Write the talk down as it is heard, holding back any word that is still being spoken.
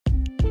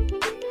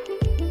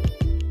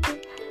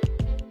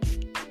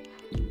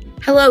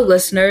Hello,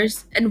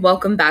 listeners, and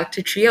welcome back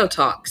to Trio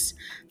Talks,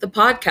 the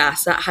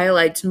podcast that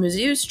highlights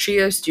Mizzou's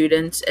Trio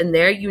students and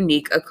their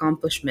unique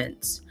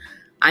accomplishments.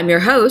 I'm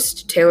your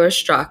host, Taylor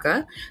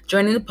Straka,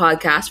 joining the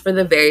podcast for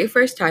the very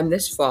first time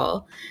this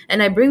fall,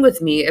 and I bring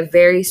with me a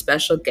very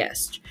special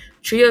guest,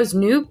 Trio's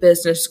new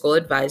business school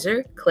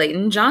advisor,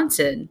 Clayton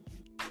Johnson.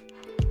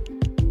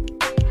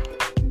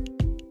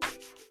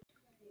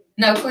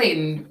 Now,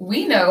 Clayton,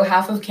 we know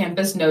half of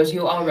campus knows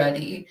you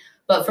already,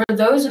 but for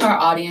those in our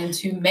audience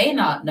who may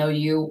not know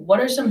you, what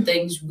are some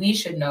things we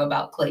should know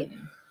about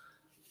Clayton?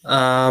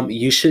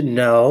 You should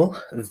know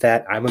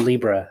that I'm a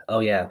Libra. Oh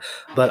yeah.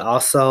 But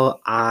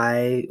also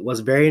I was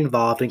very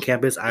involved in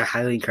campus. I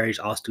highly encourage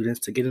all students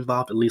to get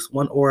involved at least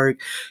one org.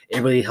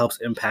 It really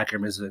helps impact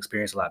your business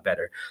experience a lot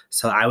better.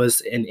 So I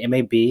was in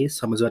MAB,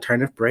 so I'm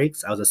alternative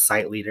breaks. I was a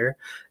site leader.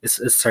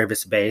 It's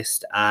service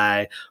based.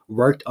 I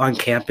worked on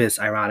campus,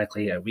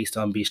 ironically, at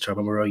Wheatstone Bistro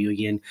Memorial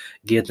Union.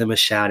 Give them a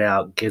shout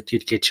out. Get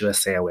you a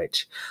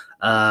sandwich.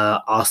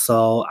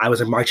 Also, I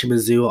was in Marching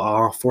Mizzou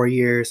all 4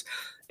 years.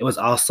 It was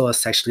also a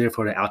section leader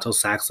for the alto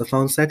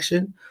saxophone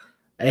section.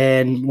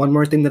 And one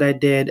more thing that I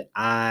did,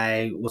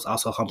 I was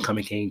also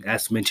homecoming king,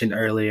 as mentioned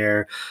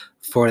earlier,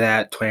 for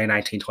that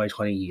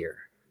 2019-2020 year.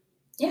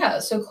 Yeah,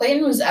 so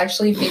Clayton was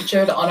actually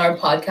featured on our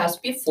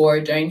podcast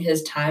before during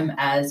his time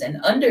as an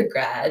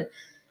undergrad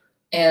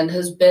and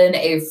has been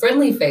a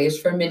friendly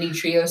face for many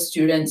TRIO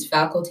students,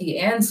 faculty,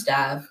 and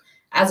staff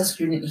as a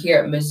student here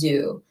at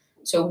Mizzou.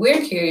 So we're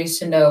curious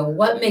to know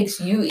what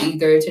makes you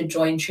eager to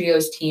join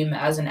TRIO's team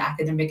as an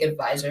academic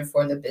advisor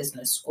for the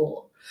business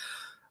school.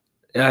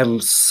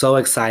 I'm so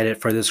excited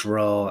for this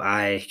role.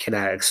 I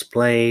cannot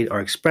explain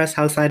or express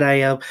how excited I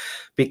am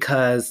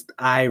because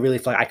I really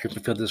feel like I can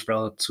fulfill this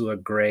role to a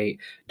great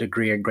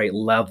degree and great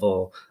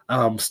level.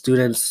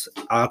 Students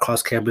all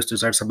across campus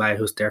deserve somebody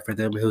who's there for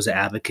them, who's an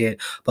advocate,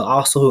 but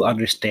also who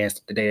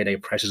understands the day-to-day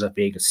pressures of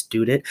being a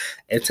student.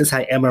 And since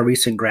I am a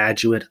recent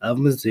graduate of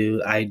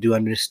Mizzou, I do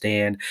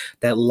understand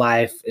that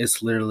life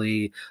is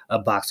literally a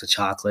box of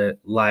chocolate,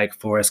 like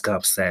Forrest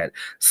Gump said.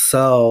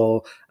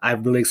 So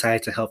I'm really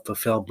excited to help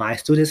fulfill my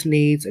students'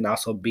 needs and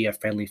also be a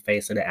friendly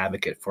face and an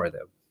advocate for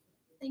them.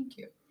 Thank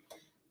you.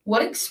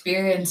 What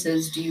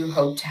experiences do you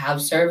hope to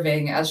have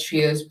serving as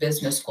TRIO's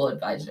business school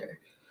advisor?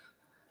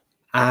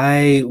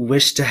 I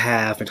wish to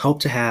have and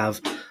hope to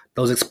have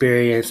those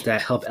experiences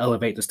that help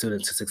elevate the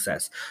students to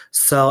success.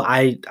 So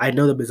I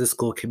know the business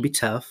school can be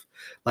tough,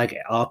 like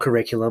all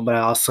curriculum, but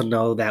I also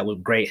know that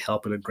with great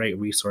help and a great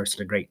resource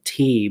and a great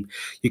team,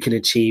 you can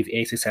achieve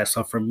a success.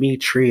 So for me,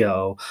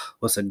 Trio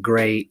was a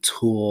great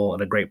tool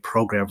and a great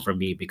program for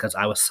me because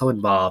I was so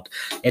involved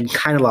and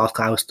kind of lost.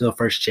 I was still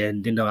first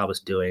gen, didn't know what I was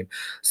doing.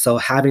 So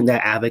having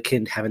that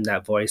advocate, having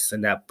that voice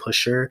and that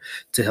pusher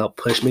to help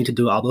push me to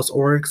do all those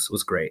orgs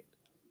was great.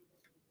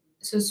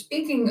 So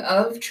speaking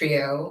of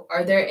Trio,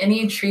 are there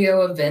any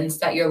Trio events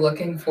that you're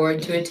looking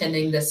forward to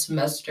attending this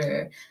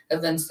semester?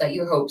 Events that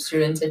you hope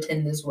students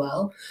attend as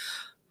well?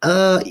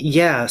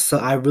 Yeah, so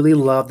I really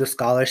love the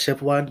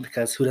scholarship one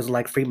because who doesn't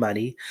like free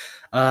money?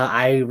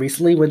 I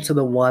recently went to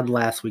the one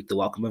last week, the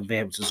welcome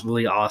event, which was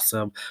really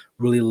awesome.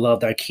 Really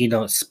loved our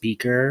keynote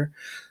speaker.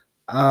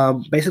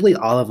 Basically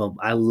all of them.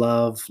 I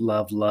love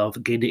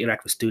getting to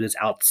interact with students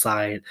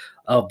outside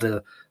of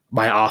the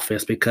my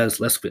office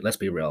because let's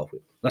be real.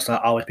 Let's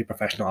not always be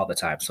professional all the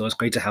time. So it's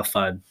great to have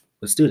fun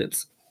with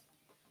students.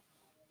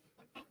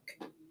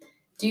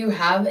 Do you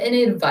have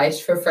any advice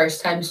for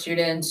first time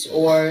students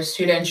or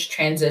students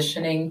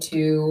transitioning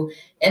to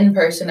in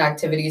person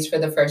activities for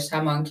the first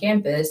time on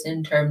campus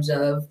in terms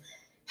of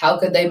how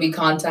could they be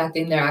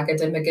contacting their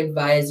academic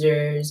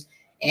advisors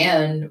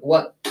and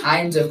what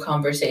kinds of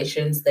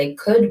conversations they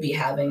could be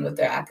having with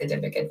their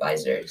academic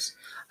advisors?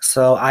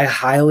 So I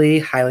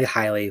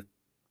highly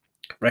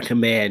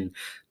recommend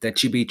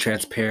that you be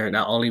transparent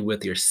not only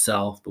with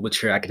yourself but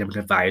with your academic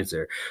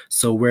advisor.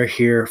 So we're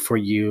here for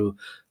you.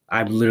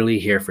 I'm literally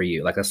here for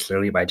you. Like that's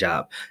literally my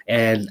job.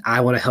 And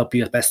I want to help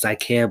you as best I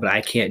can, but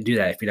I can't do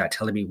that if you're not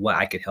telling me what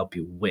I can help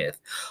you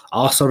with.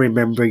 Also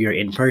remember you're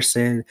in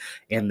person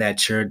and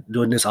that you're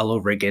doing this all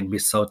over again.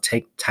 So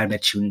take time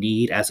that you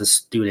need as a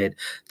student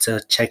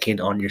to check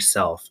in on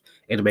yourself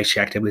and to make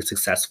sure you're academically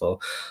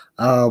successful.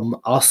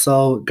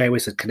 Also, great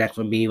ways to connect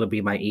with me would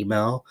be my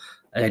email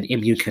and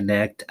MU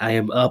Connect. I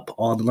am up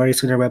on the Learning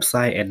Center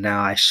website, and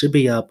now I should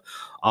be up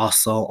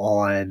also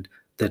on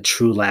the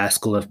True Last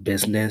School of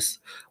Business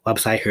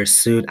website here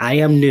soon. I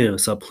am new,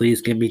 so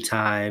please give me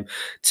time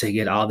to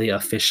get all the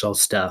official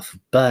stuff.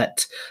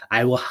 But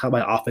I will have my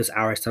office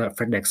hours set up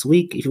for next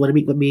week if you want to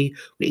meet with me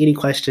with any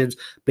questions.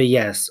 But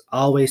yes,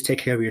 always take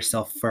care of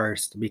yourself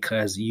first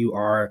because you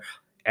are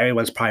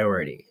everyone's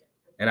priority.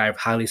 And I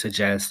highly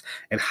suggest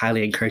and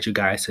highly encourage you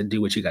guys to do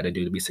what you got to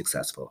do to be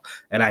successful.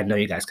 And I know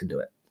you guys can do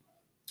it.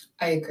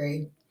 I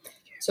agree.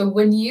 So,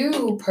 when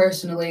you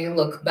personally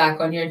look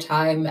back on your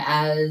time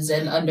as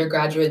an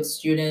undergraduate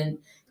student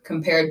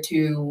compared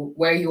to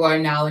where you are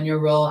now in your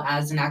role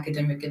as an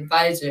academic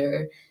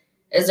advisor,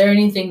 is there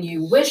anything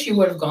you wish you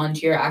would have gone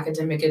to your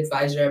academic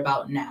advisor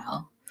about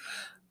now?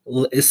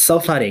 It's so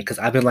funny because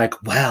I've been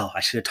like, wow, I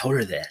should have told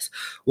her this.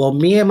 Well,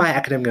 me and my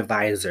academic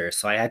advisor,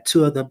 so I had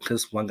two of them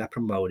because one got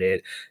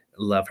promoted,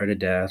 love her to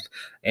death,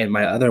 and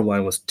my other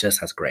one was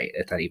just as great,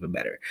 if not even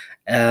better.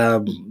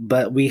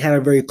 But we had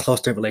a very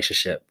close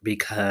relationship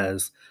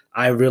because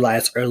I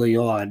realized early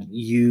on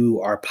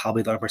you are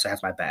probably the only person that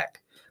has my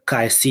back. Cause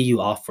I see you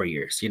all 4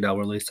 years, we're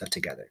really stuck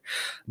together.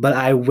 But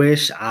I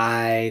wish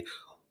I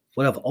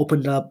would have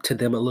opened up to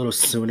them a little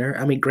sooner.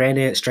 I mean,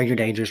 granted, stranger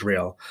danger is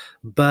real,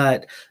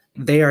 but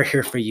they are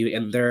here for you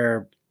and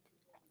they're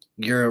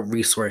your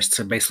resource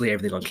to basically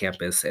everything on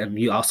campus. And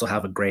you also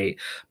have a great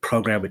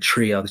program with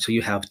Trio, so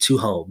you have two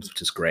homes,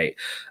 which is great.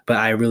 But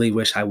I really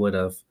wish I would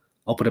have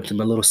opened up to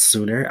them a little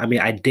sooner. I mean,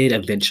 I did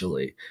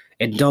eventually.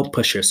 And don't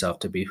push yourself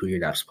to be who you're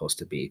not supposed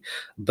to be.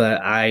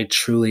 But I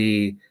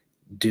truly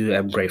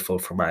am grateful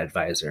for my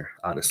advisor,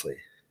 honestly.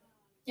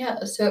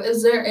 Yeah, so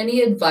is there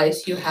any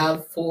advice you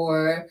have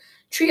for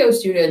TRIO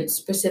students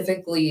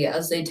specifically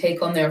as they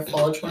take on their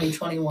fall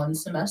 2021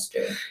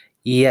 semester?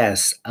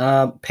 Yes,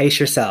 pace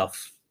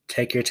yourself.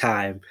 Take your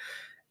time.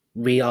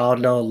 We all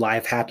know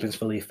life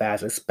happens really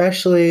fast,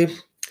 especially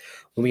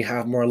when we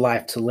have more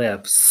life to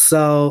live.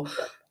 So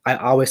I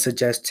always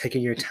suggest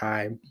taking your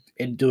time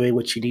and doing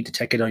what you need to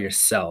check in on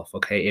yourself.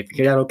 Okay. If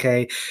you're not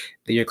okay,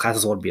 then your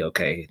classes won't be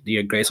okay. Then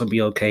your grades won't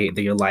be okay.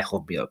 Then your life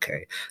won't be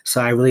okay.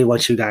 So I really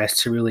want you guys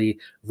to really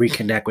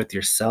reconnect with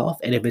yourself.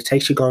 And if it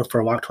takes you going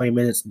for a walk 20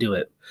 minutes, do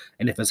it.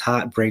 And if it's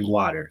hot, bring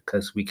water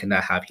because we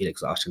cannot have heat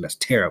exhaustion. That's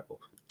terrible.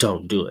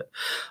 Don't do it.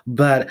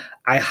 But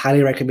I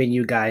highly recommend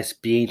you guys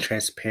being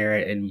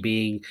transparent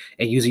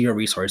and using your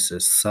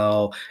resources.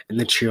 So in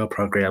the Trio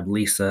program,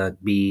 Lisa,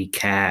 B,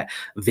 Kat,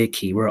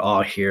 Vicky, we're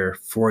all here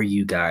for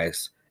you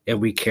guys. And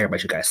we care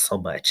about you guys so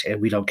much. And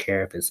we don't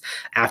care if it's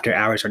after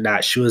hours or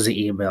not. Shoot us an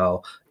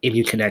email. If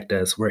you connect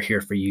us, we're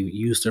here for you.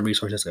 Use the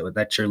resources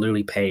that you're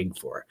literally paying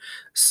for.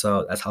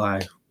 So that's how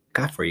I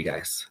got for you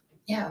guys.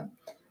 Yeah.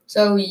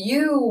 So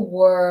you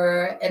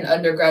were an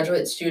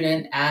undergraduate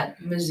student at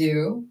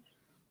Mizzou.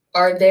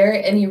 Are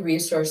there any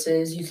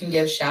resources you can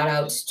give shout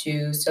outs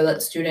to so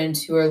that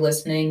students who are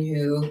listening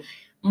who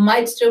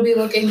might still be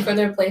looking for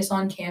their place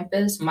on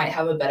campus might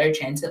have a better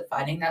chance at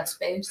finding that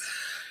space?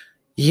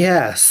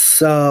 Yeah,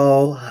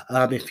 so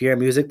if you're a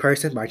music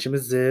person, March in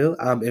Mizzou.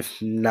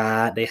 If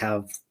not, they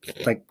have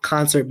like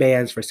concert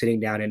bands for sitting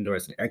down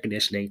indoors and air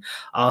conditioning.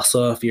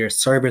 Also, if you're a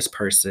service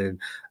person,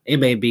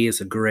 MAB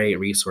is a great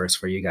resource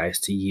for you guys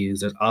to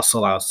use. There's also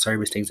a lot of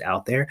service things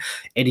out there.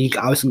 And you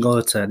can always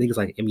go to, I think it's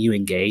like MU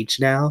Engage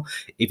now.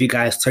 If you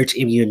guys search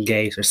MU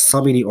Engage, there's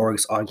so many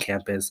orgs on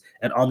campus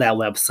and on that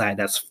website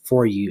that's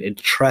for you. And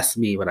trust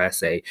me when I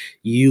say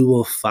you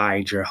will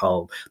find your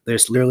home.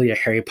 There's literally a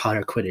Harry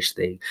Potter Quidditch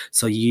thing.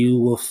 So you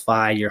will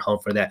find your home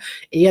for that.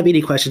 If you have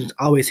any questions,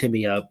 always hit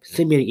me up.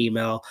 Send me an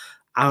email.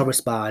 I'll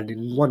respond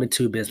in 1 to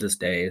 2 business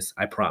days.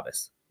 I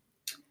promise.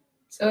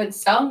 So it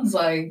sounds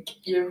like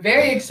you're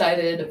very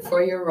excited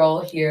for your role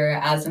here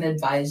as an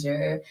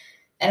advisor.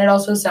 And it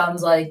also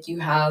sounds like you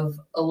have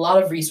a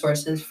lot of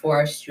resources for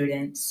our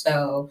students.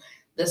 So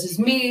this is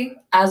me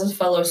as a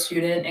fellow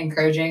student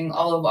encouraging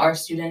all of our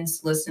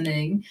students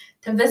listening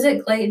to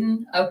visit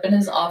Clayton up in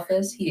his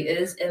office. He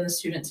is in the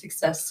Student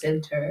Success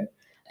Center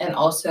and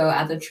also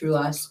at the True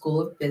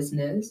School of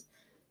Business.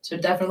 So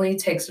definitely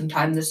take some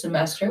time this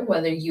semester,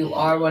 whether you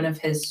are one of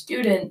his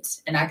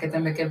students in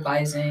academic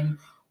advising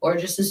or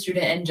just a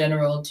student in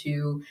general,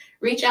 to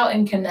reach out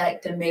and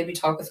connect and maybe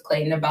talk with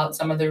Clayton about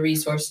some of the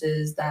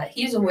resources that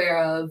he's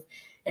aware of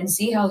and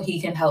see how he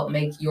can help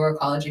make your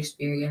college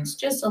experience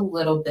just a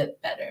little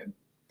bit better.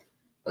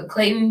 But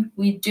Clayton,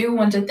 we do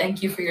want to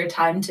thank you for your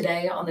time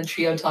today on the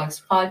Trio Talks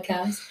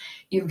podcast.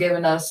 You've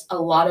given us a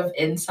lot of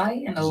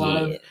insight and a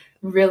lot of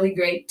really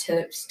great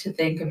tips to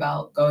think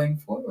about going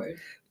forward.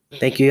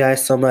 Thank you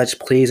guys so much.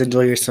 Please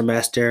enjoy your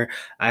semester.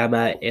 I am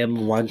at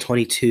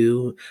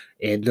M122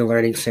 in the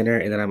Learning Center,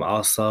 and then I'm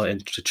also in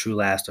the True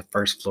Last, the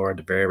first floor,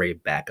 the very, very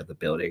back of the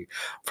building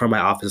from my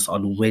office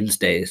on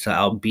Wednesday. So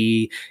I'll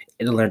be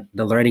in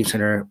the Learning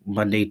Center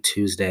Monday,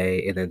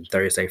 Tuesday, and then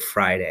Thursday,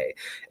 Friday.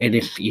 And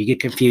if you get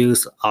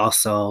confused,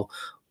 also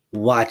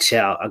watch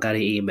out. I got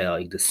an email.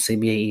 You just send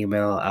me an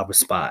email. I'll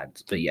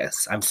respond. But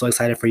yes, I'm so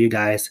excited for you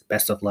guys.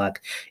 Best of luck.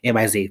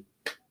 MIZ.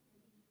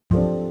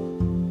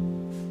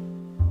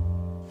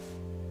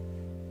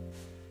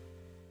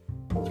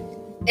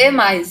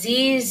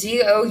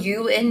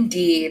 MIZZOU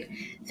indeed.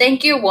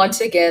 Thank you once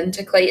again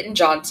to Clayton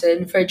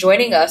Johnson for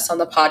joining us on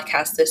the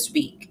podcast this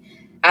week.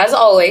 As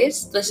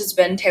always, this has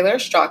been Taylor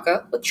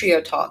Straka with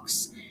Trio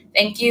Talks.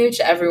 Thank you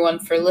to everyone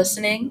for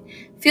listening.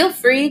 Feel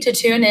free to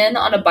tune in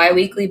on a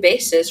bi-weekly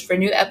basis for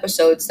new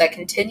episodes that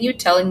continue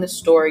telling the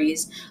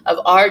stories of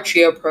our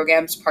Trio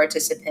program's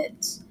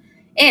participants.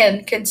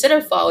 And consider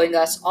following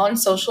us on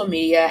social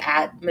media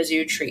at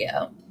Mizzou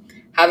Trio.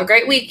 Have a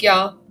great week,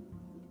 y'all.